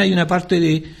también hay una parte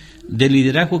de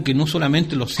liderazgo que no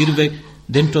solamente los sirve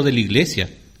dentro de la iglesia,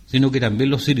 sino que también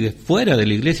los sirve fuera de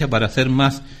la iglesia para ser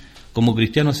más, como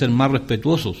cristianos, ser más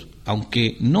respetuosos,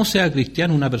 aunque no sea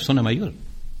cristiano una persona mayor.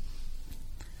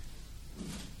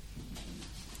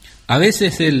 A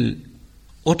veces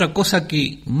otra cosa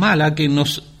mala que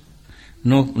nos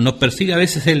persigue a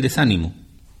veces es el desánimo.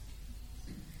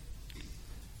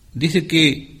 Dice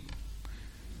que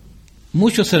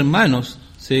muchos hermanos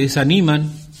se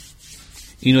desaniman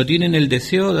y no tienen el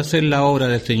deseo de hacer la obra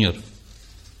del Señor.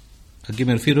 ¿A qué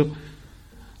me refiero?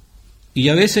 Y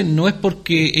a veces no es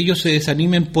porque ellos se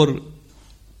desanimen por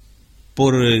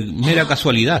mera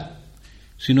casualidad,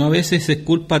 sino a veces es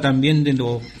culpa también de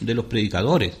los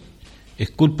predicadores, es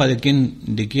culpa de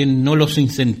quien no los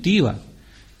incentiva.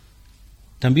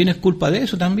 También es culpa de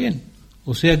eso también.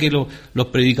 O sea que los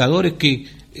predicadores que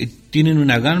tienen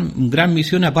una gran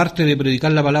misión, aparte de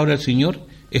predicar la palabra del Señor,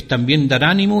 es también dar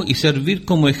ánimo y servir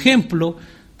como ejemplo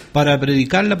para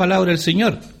predicar la palabra del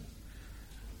Señor.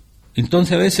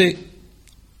 Entonces a veces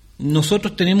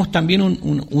nosotros tenemos también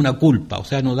una culpa, o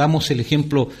sea, no damos el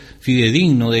ejemplo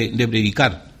fidedigno de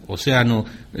predicar. O sea,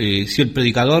 si el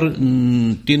predicador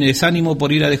tiene desánimo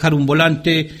por ir a dejar un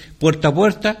volante puerta a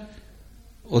puerta,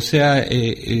 o sea,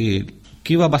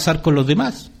 ¿qué va a pasar con los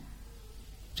demás?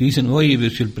 Si dicen, oye,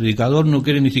 si el predicador no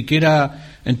quiere ni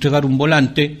siquiera entregar un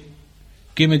volante,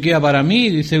 ¿qué me queda para mí?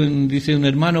 Dice un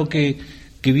hermano que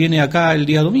viene acá el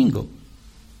día domingo.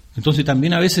 Entonces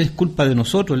también a veces es culpa de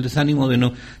nosotros, el desánimo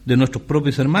de nuestros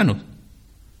propios hermanos.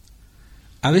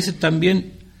 A veces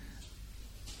también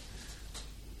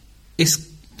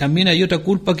hay otra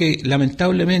culpa que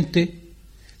lamentablemente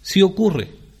sí ocurre,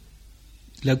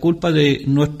 la culpa de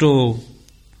nuestros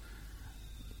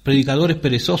predicadores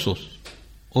perezosos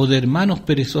o de hermanos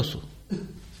perezosos,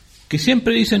 que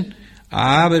siempre dicen,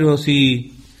 pero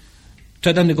si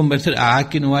tratan de convencer,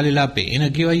 que no vale la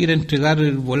pena, que va a ir a entregar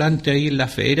el volante ahí en la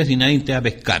feria si nadie te va a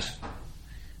pescar.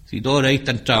 Si todos ahí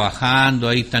están trabajando,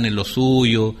 ahí están en lo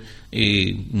suyo,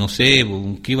 no sé,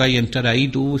 ¿qué vaya a entrar ahí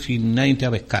tú si nadie te va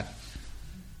a pescar?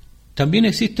 También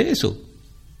existe eso.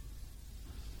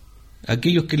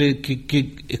 Aquellos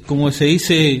que como se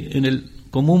dice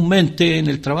comúnmente en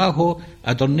el trabajo,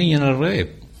 atornillan al revés.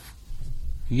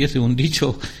 Y ese es un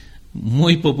dicho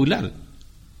muy popular.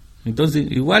 Entonces,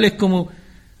 igual es como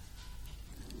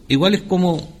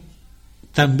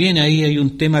también ahí hay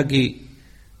un tema que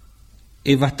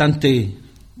es bastante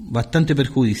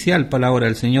perjudicial para la obra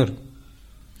del Señor.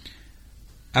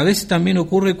 A veces también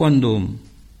ocurre cuando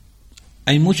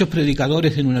hay muchos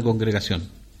predicadores en una congregación,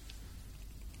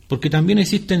 porque también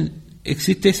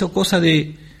existe esa cosa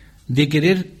de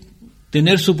querer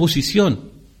tener su posición.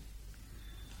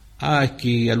 Es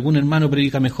que algún hermano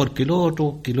predica mejor que el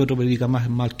otro predica más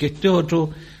mal que este otro,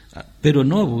 pero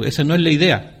no, esa no es la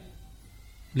idea.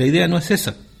 La idea no es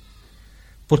esa.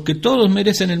 Porque todos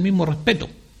merecen el mismo respeto.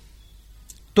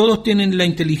 Todos tienen la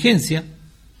inteligencia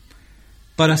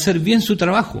para hacer bien su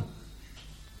trabajo,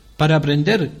 para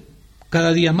aprender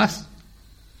cada día más.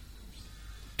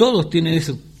 Todos tienen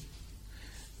eso.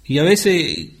 Y a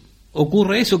veces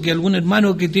ocurre eso, que algún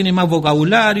hermano que tiene más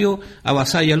vocabulario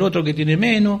avasalla al otro que tiene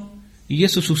menos, y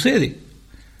eso sucede.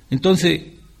 Entonces,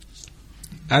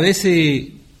 a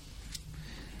veces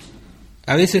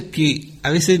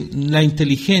la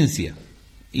inteligencia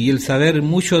y el saber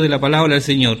mucho de la palabra del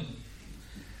Señor,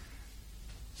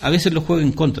 a veces lo juega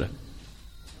en contra.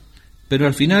 Pero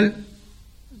al final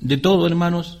de todo,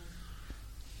 hermanos,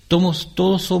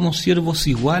 todos somos siervos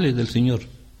iguales del Señor.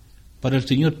 Para el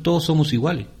Señor todos somos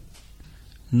iguales.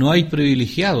 No hay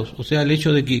privilegiados. O sea, el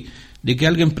hecho de que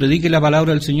alguien predique la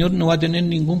palabra del Señor no va a tener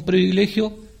ningún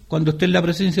privilegio cuando esté en la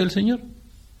presencia del Señor,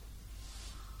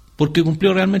 porque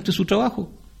cumplió realmente su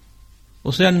trabajo.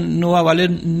 O sea, no va a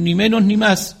valer ni menos ni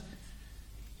más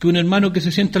que un hermano que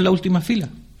se sienta en la última fila.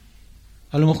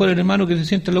 A lo mejor el hermano que se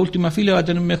sienta en la última fila va a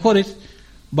tener mejores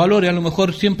valores, a lo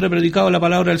mejor siempre ha predicado la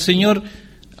palabra del Señor,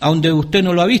 a donde usted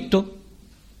no lo ha visto.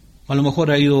 A lo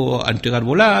mejor ha ido a entregar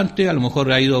volantes, a lo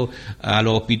mejor ha ido a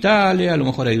los hospitales, a lo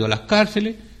mejor ha ido a las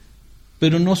cárceles,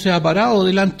 pero no se ha parado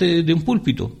delante de un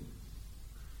púlpito.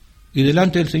 Y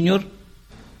delante del Señor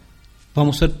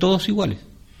vamos a ser todos iguales,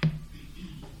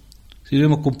 si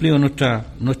hemos cumplido nuestra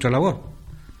labor.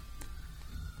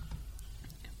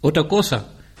 Otra cosa,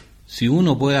 si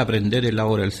uno puede aprender en la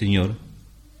obra del Señor,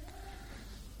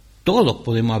 todos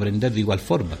podemos aprender de igual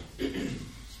forma.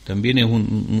 También es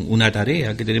una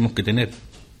tarea que tenemos que tener.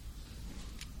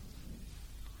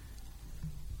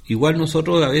 Igual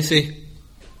nosotros a veces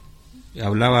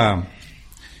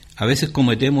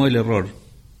cometemos el error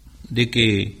de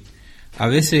que a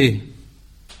veces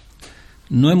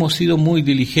no hemos sido muy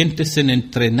diligentes en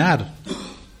entrenar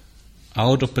a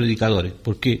otros predicadores,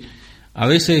 porque a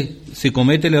veces se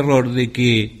comete el error de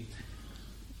que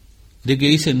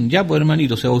dicen, ya pues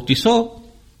hermanito, se bautizó,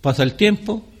 pasa el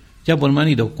tiempo, ya pues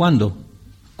hermanito, ¿cuándo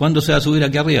se va a subir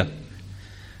aquí arriba?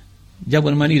 Ya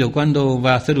pues hermanito, ¿cuándo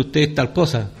va a hacer usted tal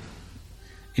cosa?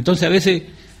 Entonces a veces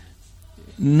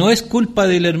no es culpa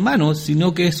del hermano,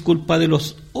 sino que es culpa de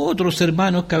los otros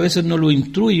hermanos que a veces no lo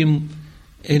instruyen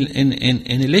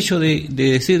en el hecho de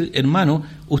decir, hermano,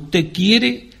 ¿usted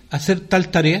quiere hacer tal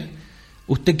tarea?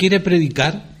 ¿Usted quiere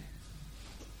predicar?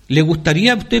 ¿Le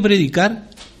gustaría a usted predicar?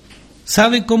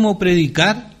 ¿Sabe cómo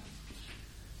predicar?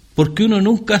 Porque uno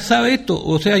nunca sabe esto.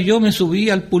 O sea, yo me subí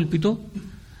al púlpito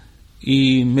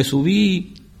y me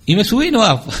subí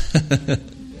no.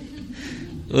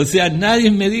 O sea,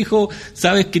 nadie me dijo,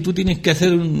 sabes que tú tienes que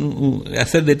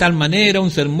hacer de tal manera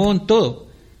un sermón, todo.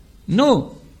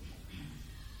 No.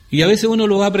 Y a veces uno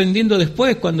lo va aprendiendo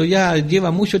después, cuando ya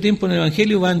lleva mucho tiempo en el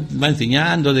Evangelio, va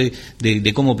enseñando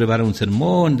de cómo preparar un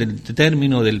sermón, del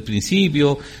término, del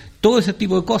principio, todo ese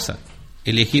tipo de cosas.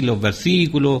 Elegir los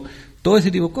versículos, todo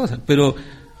ese tipo de cosas. Pero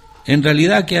en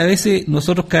realidad que a veces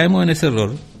nosotros caemos en ese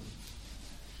error,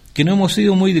 que no hemos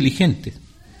sido muy diligentes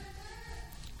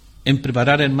en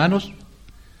preparar hermanos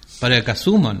para que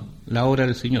asuman la obra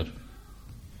del Señor.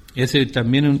 Ese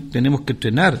también tenemos que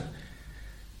entrenar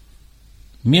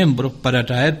miembros para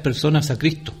traer personas a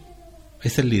Cristo.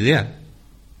 Esa es la idea.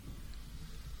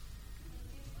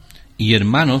 Y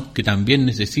hermanos que también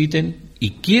necesiten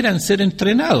y quieran ser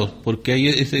entrenados, porque ahí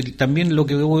es también lo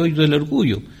que veo hoy del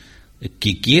orgullo,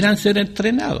 que quieran ser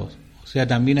entrenados. O sea,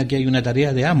 también aquí hay una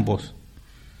tarea de ambos.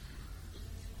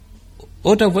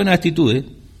 Otras buenas actitudes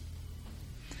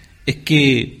es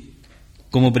que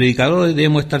como predicadores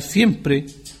debemos estar siempre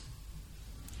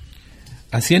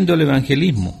haciendo el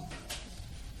evangelismo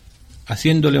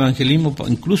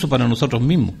incluso para nosotros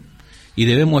mismos, y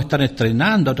debemos estar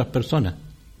estrenando a otras personas,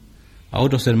 a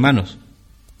otros hermanos.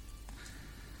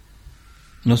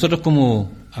 Nosotros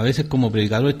a veces como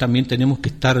predicadores también tenemos que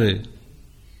estar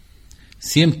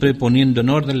siempre poniendo en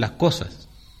orden las cosas,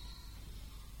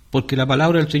 porque la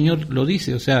palabra del Señor lo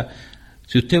dice. O sea,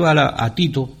 si usted va a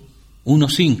Tito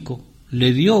 1:5,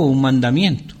 le dio un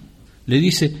mandamiento, le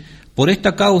dice: por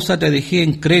esta causa te dejé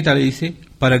en Creta, le dice,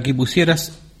 para que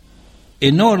pusieras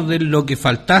en orden lo que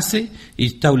faltase y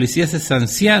establecieses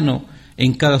anciano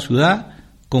en cada ciudad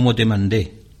como te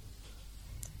mandé.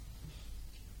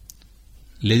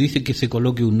 Le dice que se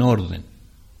coloque un orden.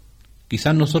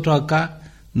 Quizás nosotros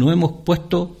acá no hemos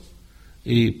puesto,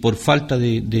 por falta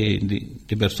de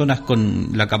personas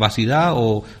con la capacidad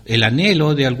o el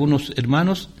anhelo de algunos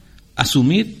hermanos,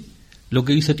 asumir lo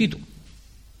que dice Tito.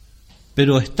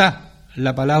 Pero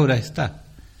la palabra está.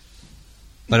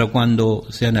 Para cuando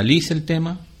se analice el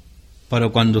tema, para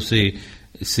cuando se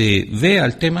vea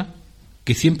el tema,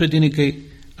 que siempre tiene que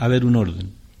haber un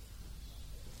orden.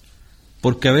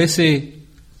 Porque a veces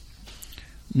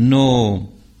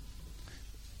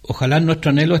ojalá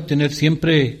nuestro anhelo es tener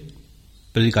siempre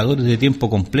predicadores de tiempo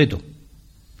completo,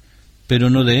 pero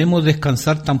no debemos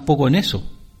descansar tampoco en eso,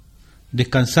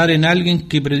 descansar en alguien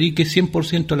que predique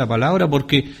 100% la palabra,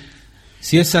 porque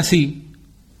si es así,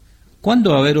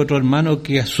 ¿cuándo va a haber otro hermano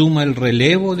que asuma el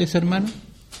relevo de ese hermano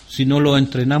si no lo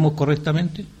entrenamos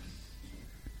correctamente?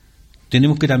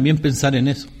 Tenemos que también pensar en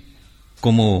eso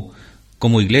como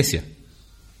iglesia,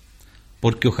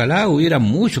 porque ojalá hubiera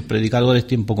muchos predicadores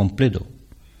tiempo completo,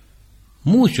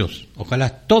 muchos, ojalá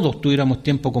todos tuviéramos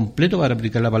tiempo completo para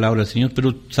predicar la palabra del Señor,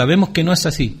 pero sabemos que no es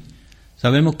así,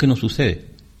 sabemos que no sucede.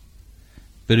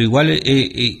 Pero igual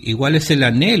es el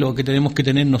anhelo que tenemos que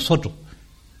tener nosotros,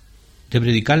 de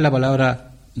predicar la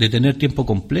palabra, de tener tiempo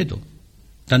completo,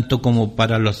 tanto como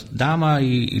para las damas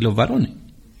y los varones.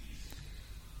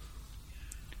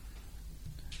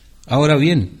 Ahora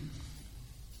bien,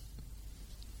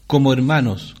 como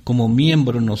hermanos, como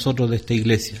miembros nosotros de esta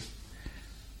iglesia,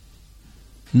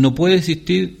 no puede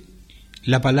existir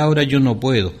la palabra yo no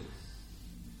puedo.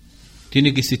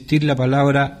 Tiene que existir la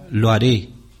palabra lo haré.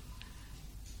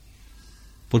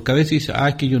 Porque a veces dice,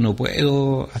 es que yo no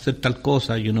puedo hacer tal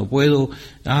cosa, yo no puedo,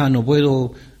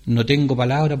 no tengo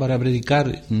palabra para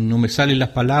predicar, no me salen las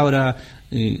palabras,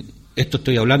 esto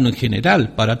estoy hablando en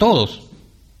general, para todos.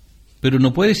 Pero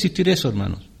no puede existir eso,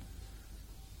 hermanos.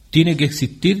 Tiene que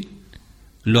existir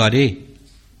lo haré.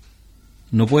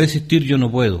 No puede existir yo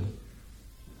no puedo.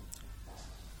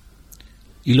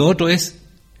 Y lo otro es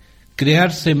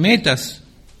crearse metas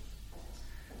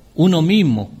uno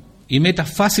mismo, y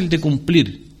metas fácil de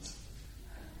cumplir.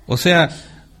 O sea,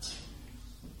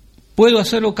 puedo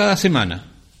hacerlo cada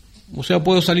semana. O sea,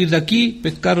 puedo salir de aquí,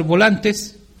 pescar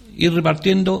volantes, ir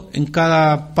repartiendo en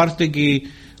cada parte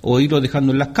o irlo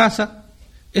dejando en las casas.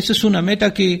 Esa es una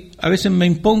meta que a veces me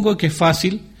impongo, que es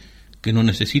fácil, que no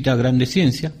necesita grande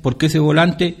ciencia, porque ese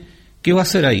volante, ¿qué va a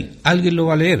hacer ahí? Alguien lo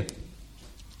va a leer.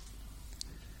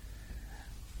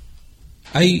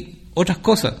 Hay otras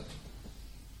cosas.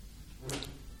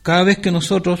 Cada vez que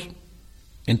nosotros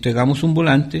entregamos un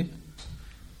volante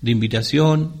de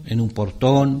invitación en un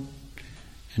portón,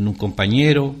 en un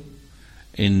compañero,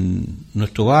 en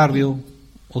nuestro barrio,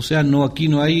 o sea, aquí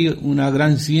no hay una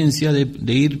gran ciencia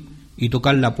de ir y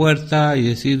tocar la puerta y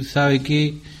decir, ¿sabe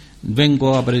qué?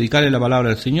 Vengo a predicarle la palabra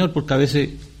del Señor, porque a veces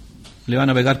le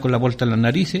van a pegar con la puerta en las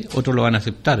narices, otros lo van a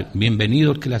aceptar.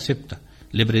 Bienvenido el que le acepta,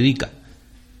 le predica.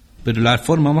 Pero la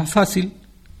forma más fácil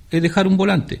es dejar un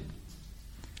volante.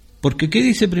 Porque ¿qué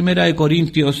dice 1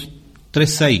 Corintios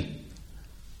 3:6?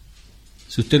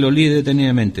 Si usted lo lee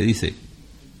detenidamente, dice,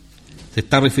 se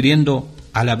está refiriendo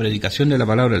a la predicación de la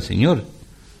palabra del Señor.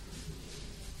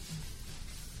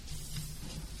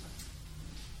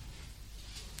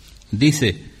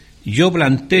 Dice, yo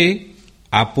planté,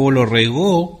 Apolo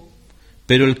regó,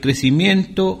 pero el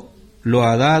crecimiento lo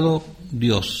ha dado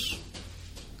Dios.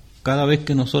 Cada vez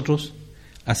que nosotros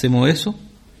hacemos eso,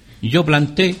 yo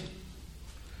planté,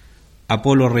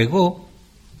 Apolo regó,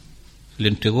 le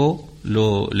entregó,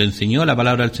 le enseñó la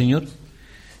palabra del Señor,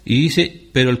 y dice,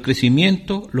 pero el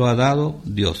crecimiento lo ha dado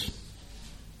Dios.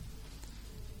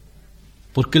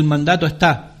 Porque el mandato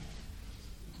está,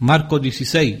 Marcos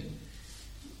 16,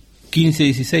 15,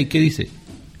 16, ¿qué dice?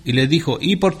 Y les dijo,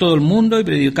 y por todo el mundo y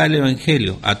predicar el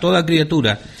evangelio a toda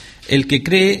criatura. El que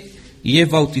cree y es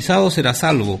bautizado será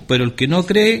salvo, pero el que no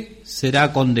cree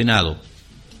será condenado.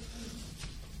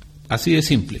 Así de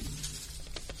simple.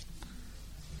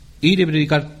 Ir y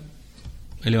predicar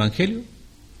el Evangelio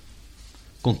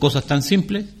con cosas tan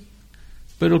simples,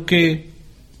 pero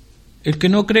el que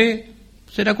no cree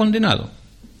será condenado.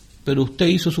 Pero usted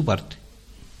hizo su parte.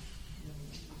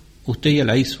 Usted ya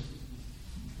la hizo.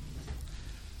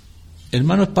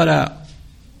 Hermanos,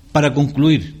 para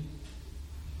concluir,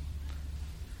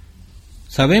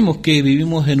 sabemos que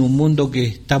vivimos en un mundo que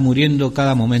está muriendo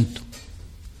cada momento.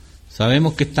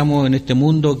 Sabemos que estamos en este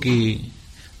mundo que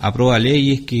aprueba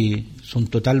leyes que son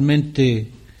totalmente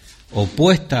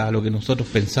opuestas a lo que nosotros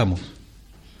pensamos.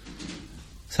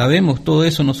 Sabemos todo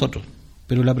eso nosotros,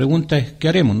 pero la pregunta es, ¿qué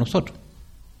haremos nosotros?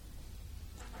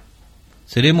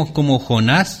 ¿Seremos como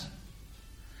Jonás,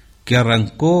 que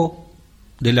arrancó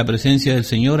de la presencia del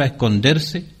Señor a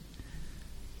esconderse?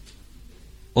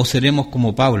 ¿O seremos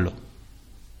como Pablo,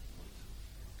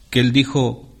 que él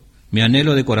dijo, mi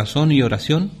anhelo de corazón y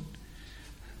oración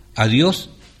a Dios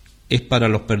es para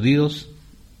los perdidos,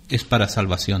 es para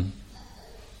salvación?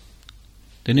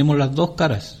 Tenemos las dos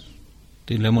caras,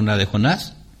 tenemos la de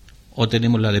Jonás o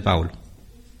tenemos la de Pablo.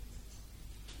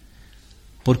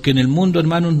 Porque en el mundo,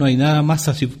 hermanos, no hay nada más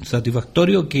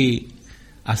satisfactorio que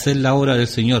hacer la obra del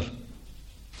Señor.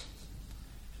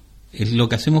 Es lo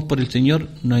que hacemos por el Señor,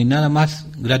 no hay nada más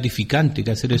gratificante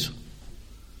que hacer eso.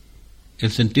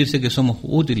 El sentirse que somos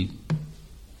útiles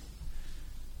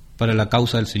para la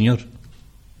causa del Señor.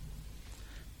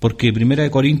 Porque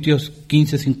 1 Corintios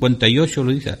 15:58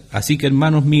 lo dice, así que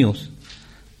hermanos míos,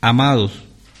 amados,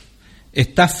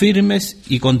 estad firmes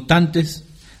y constantes,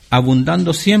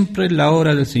 abundando siempre en la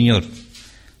obra del Señor,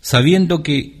 sabiendo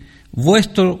que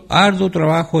vuestro arduo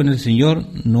trabajo en el Señor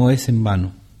no es en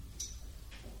vano.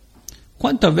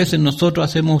 ¿Cuántas veces nosotros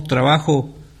hacemos trabajos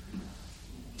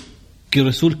que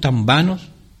resultan vanos,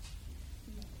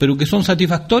 pero que son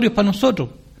satisfactorios para nosotros?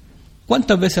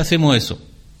 ¿Cuántas veces hacemos eso?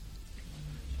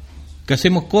 Que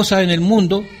hacemos cosas en el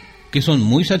mundo que son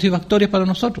muy satisfactorias para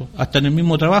nosotros, hasta en el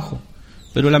mismo trabajo,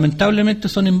 pero lamentablemente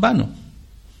son en vano.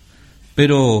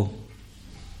 Pero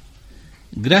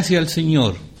gracias al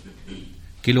Señor,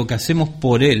 que lo que hacemos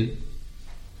por Él,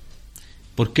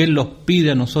 porque Él nos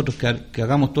pide a nosotros que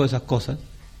hagamos todas esas cosas,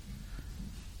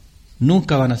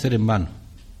 nunca van a ser en vano,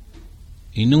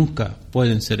 y nunca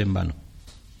pueden ser en vano.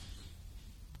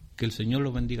 Que el Señor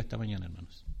los bendiga esta mañana,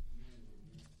 hermanos.